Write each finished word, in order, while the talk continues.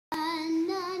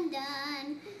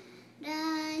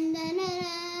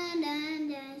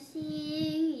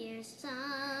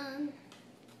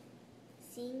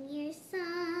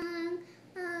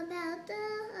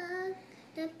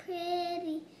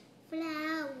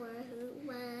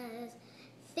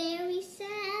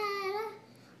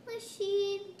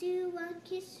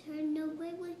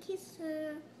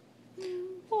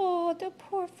the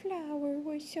poor flower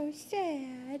was so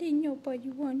sad, and nobody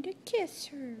wanted to kiss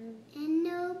her. And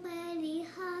nobody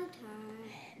hugged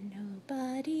her. And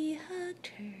nobody hugged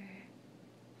her.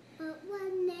 But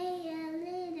one day a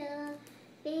little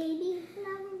baby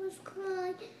flower was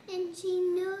crying, and she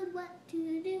knew what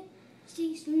to do.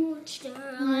 She smooched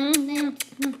her on the neck.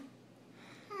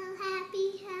 How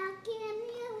happy, how can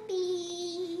you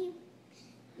be?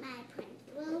 My prince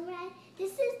will ride.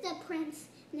 This is the prince,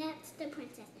 and that's the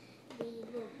princess. We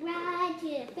will ride to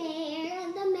the fair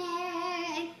of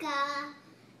America.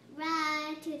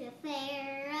 Ride to the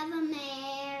fair of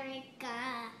America.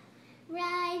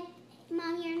 Ride.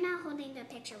 Mom, you're not holding the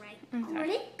picture right. Okay. Hold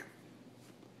it.